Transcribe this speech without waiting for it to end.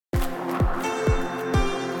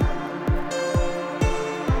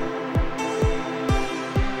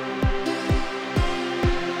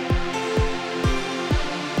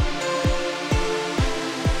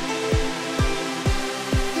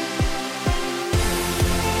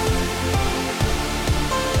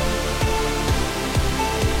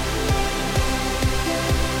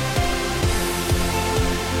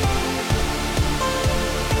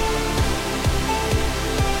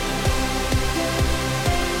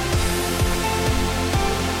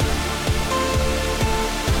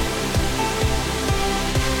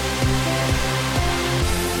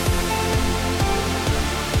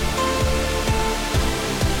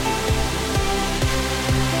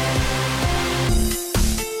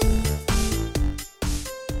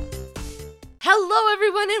Hello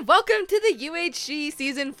everyone and welcome to the UHC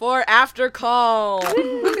Season 4 Aftercall!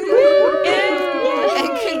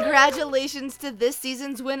 And congratulations to this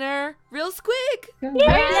season's winner, Real Squig! Well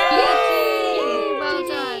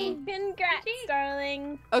done. Congrats,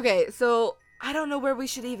 darling. Okay, so I don't know where we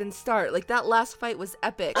should even start. Like, that last fight was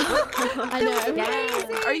epic. I know.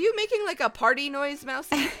 Yeah. Are you making like a party noise,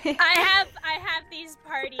 Mousy? I have these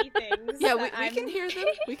party things. Yeah, we that can hear them.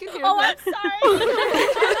 We can hear Oh, them. I'm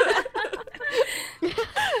sorry.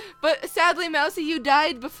 But sadly, Mousy, you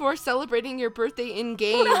died before celebrating your birthday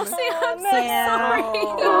in-game. Mousy, I'm so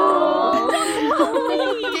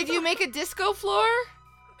sorry. Did you make a disco floor?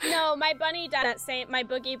 No, my bunny died my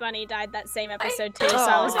boogie bunny died that same episode too, so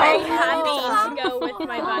I was very happy to go with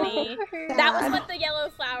my bunny. That was what the yellow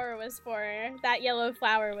flower was for. That yellow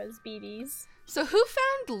flower was BB's. So who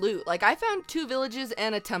found loot? Like, I found 2 villages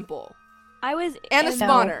and a temple. I was And a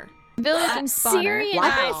spawner. Village and spawner. Siri and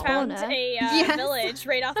Wow. I found a village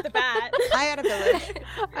right off the bat. I had a village.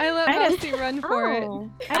 I let Mousy run for it.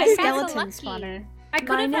 I had a skeleton spawner. I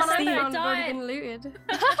could have Minus found the- it, but already been looted.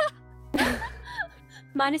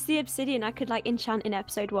 Minus the obsidian, I could like enchant in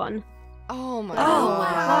episode 1. Oh my Oh,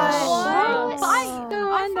 gosh. wow.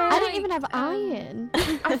 I didn't even have iron.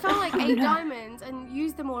 I found like 8 diamonds and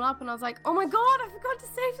used them all up, and I was like, oh my god, I forgot to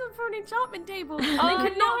save them for an enchantment table. And I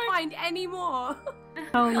could not find any more.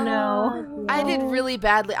 Oh no. I did really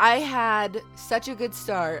badly. I had such a good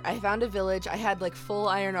start. I found a village. I had like full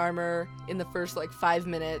iron armor in the first like 5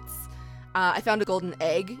 minutes. I found a golden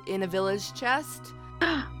egg in a village chest.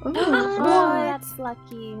 Oh, that's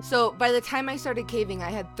lucky. So by the time I started caving, I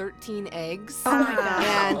had 13 eggs. Oh my god.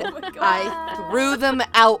 And Oh my god. I threw them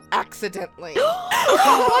out accidentally.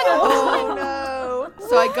 Oh no.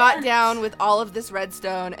 So I got down with all of this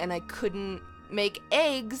redstone and I couldn't make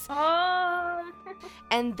eggs.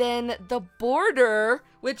 And then the border,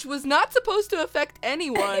 which was not supposed to affect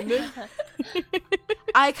anyone,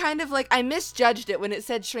 I kind of like, I misjudged it when it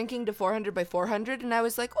said shrinking to 400 by 400. And I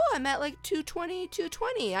was like, oh, I'm at like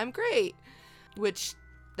 220. I'm great. Which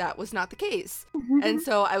that was not the case. And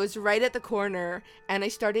so I was right at the corner and I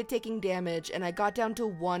started taking damage and I got down to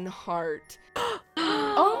 1 heart.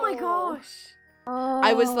 Oh my gosh.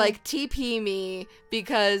 I was like, TP me,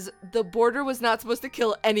 because the border was not supposed to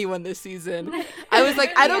kill anyone this season. I was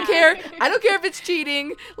like, I don't care. I don't care if it's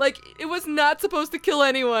cheating. Like, it was not supposed to kill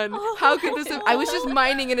anyone. How could this have... I was just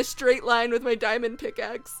mining in a straight line with my diamond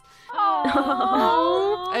pickaxe.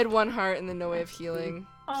 I had 1 heart and then no way of healing.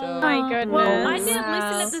 So. Oh my goodness. Well, I didn't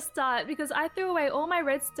listen at the start because I threw away all my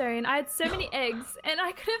redstone. I had so many eggs and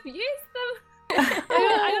I could have used them.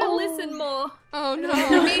 I gotta listen more. Oh no.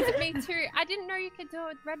 Me too. I didn't know you could do it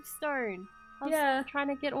with redstone. I was Yeah. trying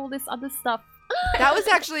to get all this other stuff. That was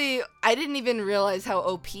actually... I didn't even realize how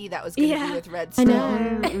OP that was going to be with redstone.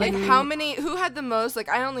 I know. Like, how many... Who had the most? Like,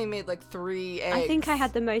 I only made like 3 eggs. I think I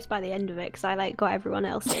had the most by the end of it because I like got everyone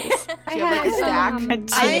else's. Do you have like a stack? I I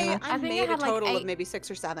think I made a had, like, total of 8. maybe 6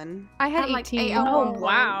 or 7. I had like 18. 8 at Oh, one point.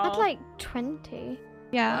 wow. That's like 20.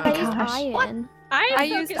 Yeah. I used iron. I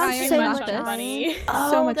used focused iron too with much on this. bunny.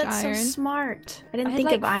 So much iron. smart. I didn't I think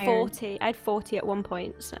had, of like, iron. 40. I had 40 at one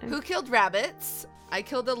point, so. Who killed rabbits? I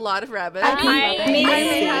killed a lot of rabbits. And Fanny. It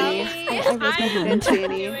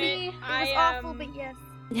was awful, but yes.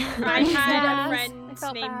 I had a friend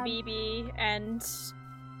named BB, and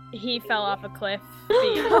he fell off a cliff.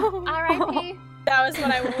 R.I.P. That was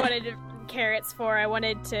what I wanted carrots for. I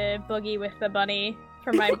wanted to boogie with the bunny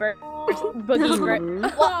for my Oh,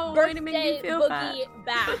 way to make me birthday feel bad. boogie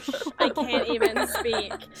bash. I can't even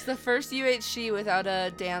speak. It's the first UHC without a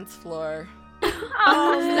dance floor.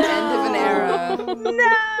 Oh, It's the end of an era.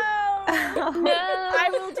 No! I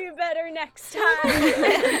will do better next time.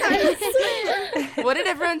 I swear. What did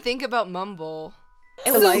everyone think about Mumble?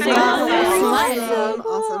 It was like Awesome.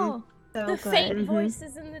 awesome. The faint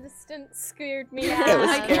voices in the distance scared me out. It was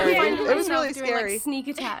I scary. find It was myself really doing, scary. Like, sneak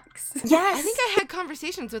attacks. Yes! I think I had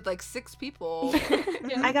conversations with like 6 people.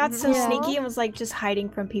 I got so sneaky and was like just hiding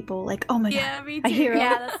from people, like, oh my god, Me I too. hear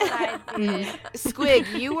Yeah, him. that's what I did.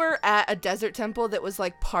 Squig, you were at a desert temple that was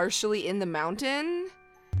like partially in the mountain.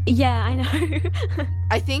 Yeah, I know.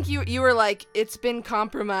 I think you were like, it's been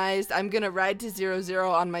compromised. I'm gonna ride to 0-0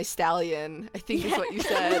 on my stallion. I think is what you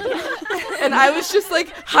said. And I was just like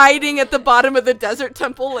hiding at the bottom of the desert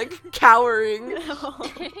temple, like cowering.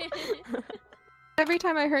 Every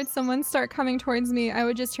time I heard someone start coming towards me, I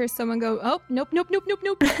would just hear someone go, "Oh, nope." And then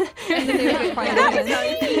they would get quiet again.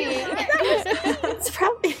 It's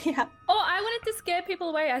probably, yeah. Oh, I wanted to scare people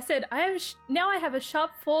away. I said, now I have a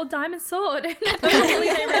sharp 4 diamond sword. And eventually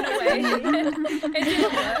they ran away. It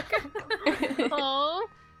didn't work. Oh.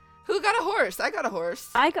 Who got a horse? I got a horse.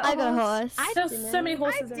 I got a horse. There's so many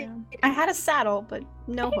horses around. I had a saddle, but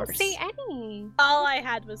no horse. See any? All I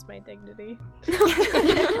had was my dignity.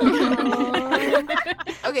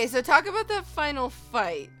 Okay, so talk about the final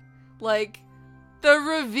fight. Like, the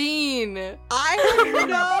ravine. I had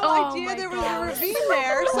no Oh idea my there was a gosh. ravine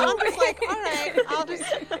there, so I'm just like, all right,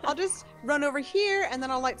 I'll just run over here, and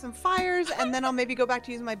then I'll light some fires, and then I'll maybe go back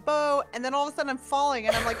to use my bow, and then all of a sudden I'm falling,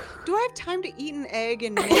 and I'm like, do I have time to eat an egg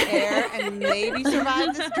in midair and maybe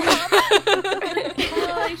survive this drop?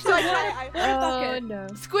 So No.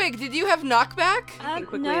 Squig, did you have knockback?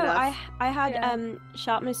 quickly No, enough. I had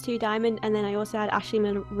sharpness 2 diamond, and then I also had Ashley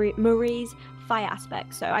Marie's fire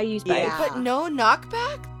aspect, so I used both. Yeah. But no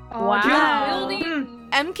knockback? Wow.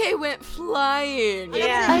 MK went flying.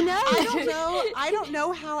 Yeah. I know. I don't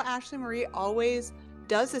know how Ashley Marie always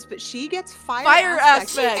does this, but she gets fire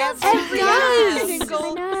aspects. every Yes.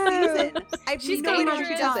 single I know. season. I have She's no idea how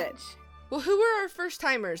dangerous. she does it. Well, who were our first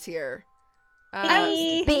timers here?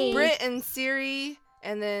 B. Britt and Siri,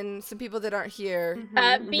 and then some people that aren't here.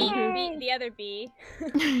 B, the other B.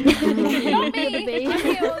 Not me.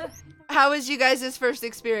 How was you guys' first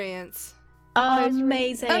experience?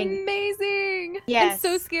 Amazing. Amazing. Yes. And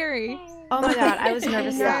so scary. Oh my god, I was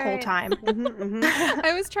nervous that whole time.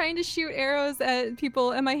 I was trying to shoot arrows at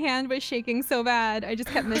people and my hand was shaking so bad. I just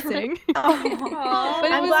kept missing. But it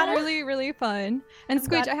I'm was glad- really, really fun. And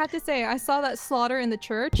Squidge, I have to say, I saw that slaughter in the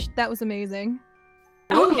church. That was amazing.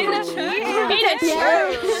 In a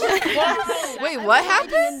church. Wait, what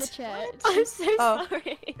happened? I'm so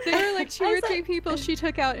sorry. There were like 2 or 3 people she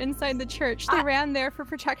took out inside the church. They ran there for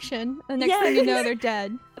protection. And the next thing you know, they're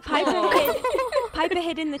dead. Piper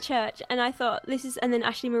hid in the church, and I thought and then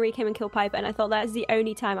Ashley Marie came and killed Piper, and I thought that's the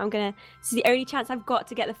only time this is the only chance I've got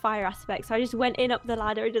to get the fire aspect. So I just went in up the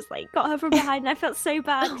ladder and just like got her from behind, and I felt so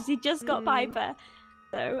bad because he just got Piper.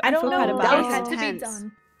 So I don't feel know. kind of That bad. was Had to be intense.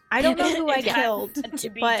 done. I don't know who I killed, To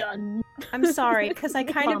be but done. I'm sorry because I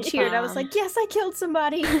kind of cheered. I was like, yes, I killed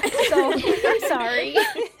somebody. So I'm sorry.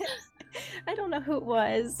 I don't know who it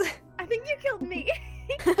was. I think you killed me.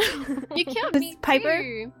 You killed me, Piper?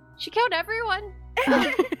 too. She killed everyone.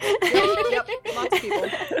 Yep, lots of people.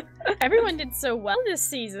 Everyone did so well this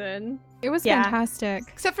season. It was Yeah. fantastic.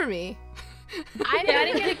 Except for me. I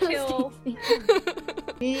didn't get a kill.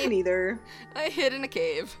 Me neither. I hid in a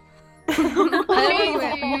cave.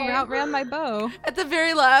 I outran my bow. At the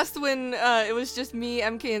very last, when it was just me,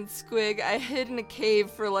 MK, and Squig, I hid in a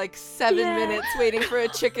cave for like 7 minutes waiting for a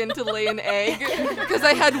chicken to lay an egg because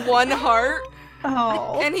I had 1 heart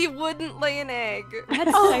Oh. and he wouldn't lay an egg. I had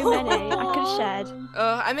so many. I could have shared.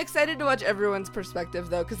 I'm excited to watch everyone's perspective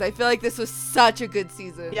though because I feel like this was such a good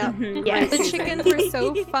season. Yep. Yes. The chickens were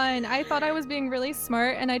so fun. I thought I was being really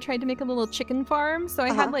smart, and I tried to make a little chicken farm. So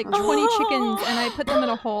I had like 20 chickens, and I put them in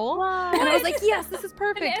a hole. And I was like, yes, this is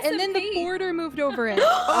perfect. And then the SMP. border moved over it.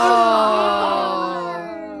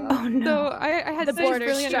 Oh no. So I had The such border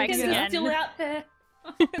brilliant strikes ideas. again. Still out there.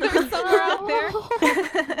 They're somewhere out there.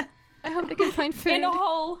 I hope they can find food. In a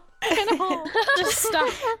hole. In a hole. Just stop.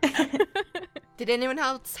 Did anyone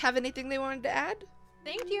else have anything they wanted to add?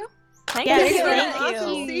 Thank you. Thank Yes, you.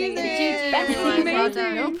 thank you.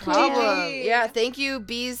 Amazing. No problem. Yeah, thank you,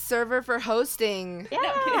 Bee's server, for hosting.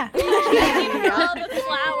 Yeah. Thank you for all the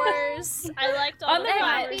flowers. I liked all On the the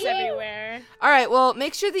flowers right. everywhere. All right, well,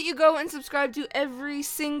 make sure that you go and subscribe to every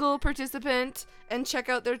single participant and check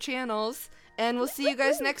out their channels. And we'll see you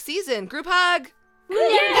guys next season. Group hug!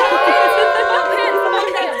 Yeah!